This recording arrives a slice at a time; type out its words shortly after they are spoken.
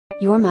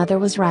Your mother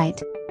was right.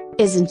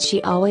 Isn't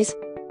she always?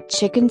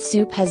 Chicken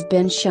soup has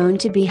been shown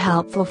to be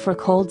helpful for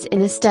colds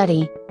in a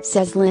study,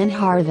 says Lynn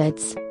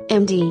Horowitz,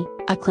 MD,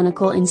 a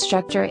clinical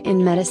instructor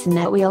in medicine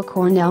at Weill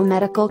Cornell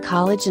Medical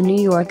College in New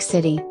York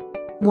City.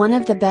 One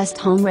of the best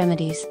home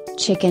remedies,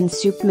 chicken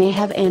soup may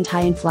have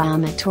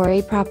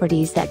anti-inflammatory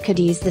properties that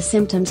could ease the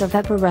symptoms of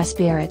upper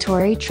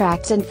respiratory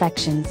tract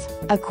infections,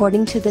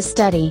 according to the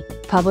study,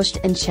 published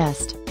in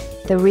Chest.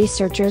 The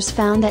researchers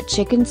found that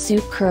chicken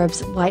soup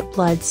curbs white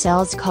blood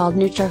cells called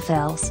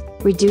neutrophils,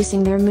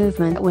 reducing their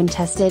movement when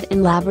tested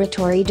in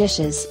laboratory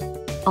dishes.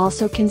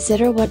 Also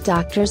consider what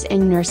doctors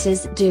and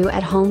nurses do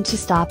at home to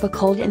stop a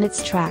cold in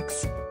its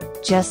tracks.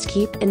 Just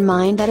keep in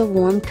mind that a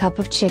warm cup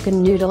of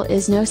chicken noodle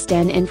is no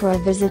stand-in for a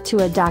visit to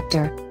a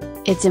doctor.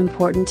 It's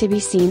important to be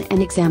seen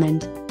and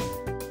examined.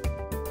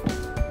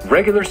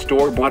 Regular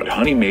store-bought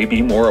honey may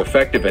be more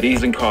effective at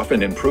easing cough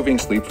and improving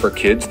sleep for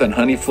kids than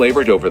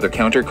honey-flavored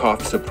over-the-counter cough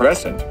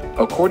suppressant,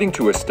 according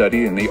to a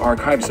study in the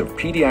Archives of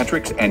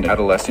Pediatrics and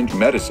Adolescent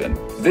Medicine.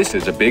 This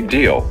is a big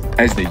deal,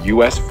 as the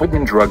U.S. Food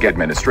and Drug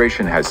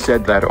Administration has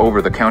said that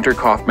over-the-counter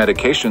cough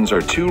medications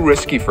are too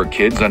risky for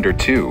kids under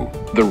 2.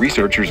 The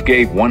researchers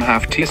gave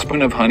 1/2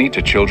 teaspoon of honey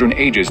to children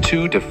ages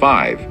 2 to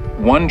 5,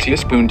 1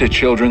 teaspoon to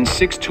children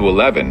 6 to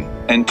 11,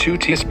 and 2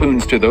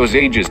 teaspoons to those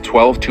ages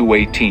 12 to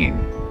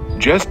 18.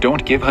 Just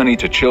don't give honey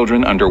to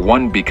children under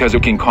 1 because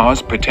it can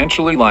cause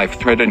potentially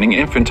life-threatening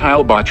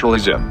infantile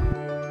botulism.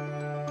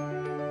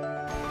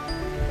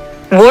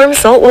 Warm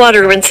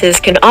saltwater rinses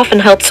can often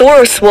help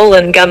sore or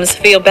swollen gums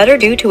feel better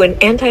due to an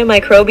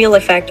antimicrobial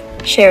effect,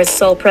 shares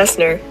Saul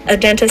Pressner, a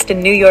dentist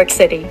in New York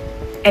City.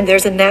 And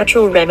there's a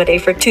natural remedy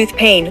for tooth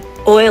pain.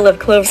 Oil of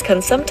cloves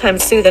can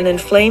sometimes soothe an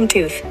inflamed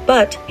tooth,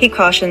 but, he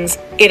cautions,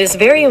 it is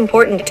very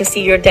important to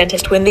see your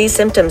dentist when these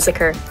symptoms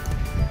occur.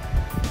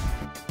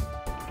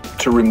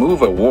 To remove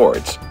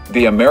warts,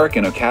 the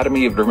American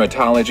Academy of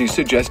Dermatology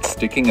suggests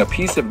sticking a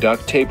piece of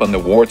duct tape on the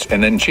warts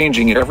and then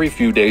changing it every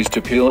few days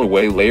to peel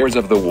away layers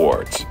of the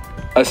warts.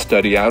 A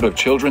study out of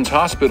Children's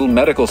Hospital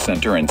Medical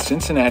Center in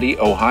Cincinnati,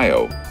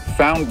 Ohio,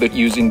 found that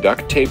using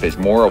duct tape is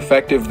more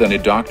effective than a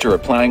doctor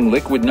applying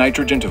liquid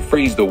nitrogen to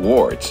freeze the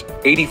warts.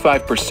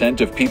 85%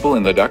 of people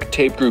in the duct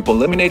tape group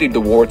eliminated the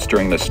warts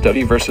during the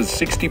study versus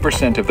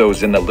 60% of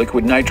those in the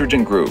liquid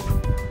nitrogen group.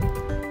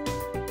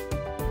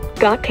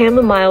 Got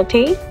chamomile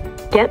tea?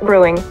 Get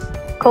brewing.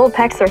 Cold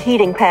packs or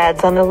heating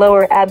pads on the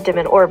lower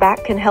abdomen or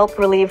back can help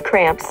relieve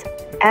cramps,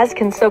 as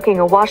can soaking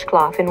a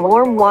washcloth in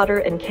warm water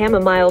and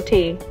chamomile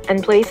tea,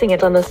 and placing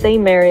it on the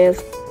same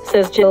areas,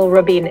 says Jill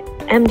Rabin,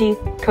 MD,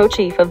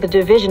 co-chief of the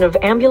Division of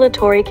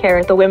Ambulatory Care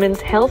at the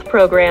Women's Health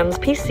Program's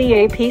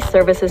PCAP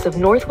Services of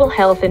Northwell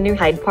Health in New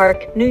Hyde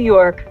Park, New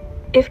York.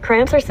 If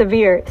cramps are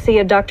severe, see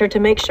a doctor to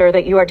make sure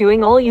that you are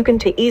doing all you can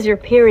to ease your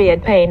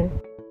period pain.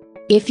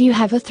 If you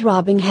have a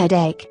throbbing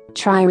headache,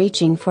 try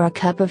reaching for a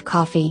cup of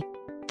coffee.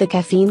 The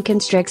caffeine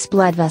constricts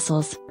blood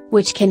vessels,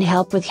 which can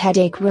help with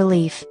headache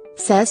relief,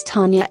 says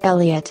Tanya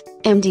Elliott,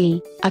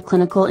 MD, a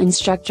clinical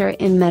instructor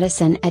in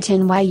medicine at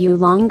NYU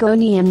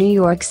Langone, New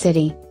York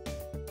City.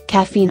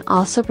 Caffeine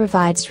also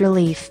provides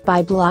relief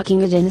by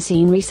blocking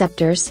adenosine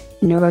receptors,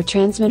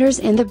 neurotransmitters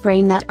in the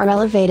brain that are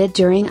elevated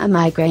during a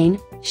migraine,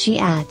 she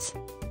adds.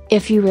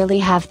 If you really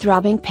have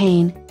throbbing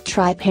pain,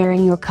 try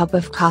pairing your cup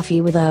of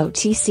coffee with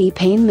OTC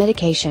pain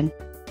medication.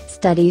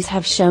 Studies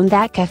have shown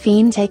that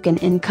caffeine taken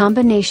in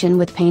combination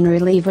with pain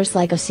relievers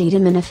like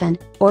acetaminophen,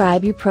 or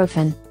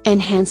ibuprofen,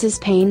 enhances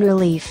pain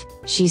relief,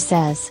 she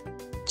says.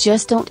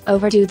 Just don't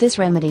overdo this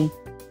remedy.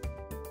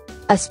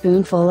 A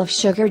spoonful of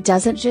sugar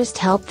doesn't just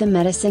help the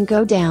medicine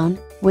go down.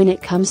 When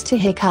it comes to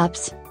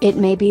hiccups, it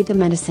may be the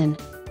medicine.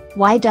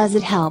 Why does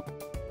it help?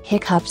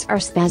 Hiccups are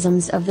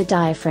spasms of the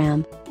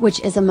diaphragm,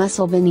 which is a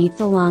muscle beneath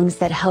the lungs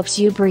that helps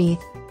you breathe.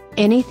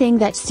 Anything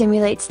that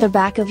stimulates the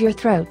back of your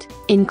throat,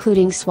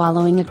 including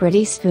swallowing a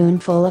gritty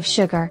spoonful of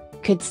sugar,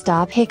 could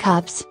stop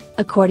hiccups,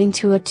 according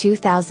to a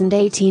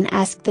 2018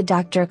 Ask the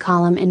Doctor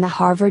column in the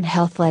Harvard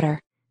Health Letter.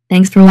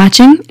 Thanks for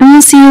watching, and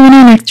we'll see you in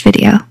our next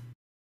video.